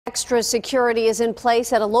Extra security is in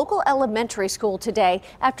place at a local elementary school today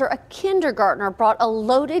after a kindergartner brought a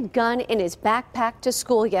loaded gun in his backpack to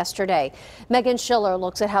school yesterday. Meghan Schiller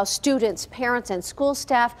looks at how students, parents, and school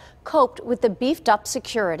staff coped with the beefed up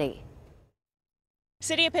security.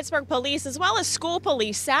 City of Pittsburgh police as well as school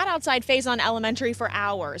police sat outside Faison Elementary for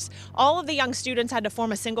hours. All of the young students had to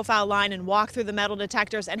form a single file line and walk through the metal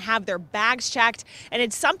detectors and have their bags checked. And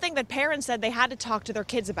it's something that parents said they had to talk to their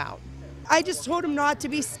kids about. I just told him not to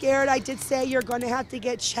be scared. I did say you're going to have to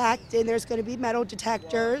get checked and there's going to be metal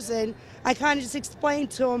detectors. And I kind of just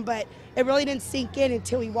explained to him, but it really didn't sink in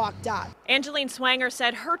until he walked up. Angeline Swanger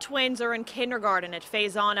said her twins are in kindergarten at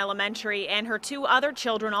Faison Elementary and her two other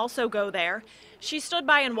children also go there. She stood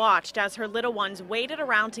by and watched as her little ones waited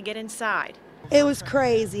around to get inside. It was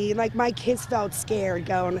crazy. Like, my kids felt scared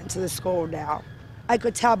going into the school now. I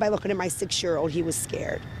could tell by looking at my 6-year-old, he was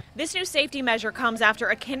scared. This new safety measure comes after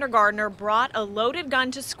a kindergartner brought a loaded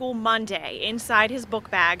gun to school Monday inside his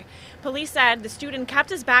book bag. Police said the student kept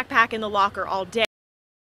his backpack in the locker all day.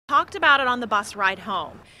 Talked about it on the bus ride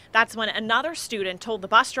home. That's when another student told the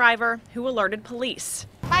bus driver, who alerted police.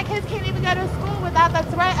 My kids can't even go to school without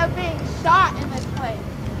the threat of being shot in this place.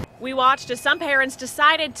 We watched as some parents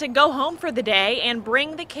decided to go home for the day and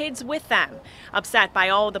bring the kids with them, upset by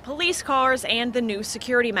all the police cars and the new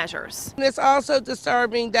security measures. It's also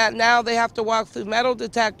disturbing that now they have to walk through metal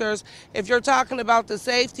detectors. If you're talking about the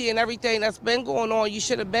safety and everything that's been going on, you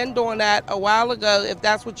should have been doing that a while ago if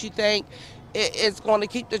that's what you think it's going to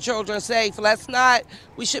keep the children safe.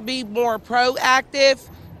 We should be more proactive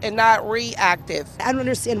and not reactive. I don't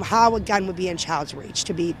understand how a gun would be in child's reach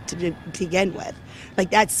to begin with. Like,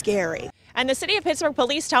 that's scary. And the City of Pittsburgh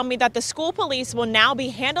police tell me that the school police will now be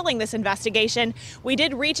handling this investigation. We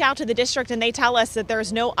did reach out to the district and they tell us that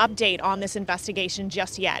there's no update on this investigation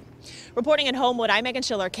just yet. Reporting in Homewood, I'm Meghan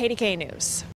Schiller, KDKA News.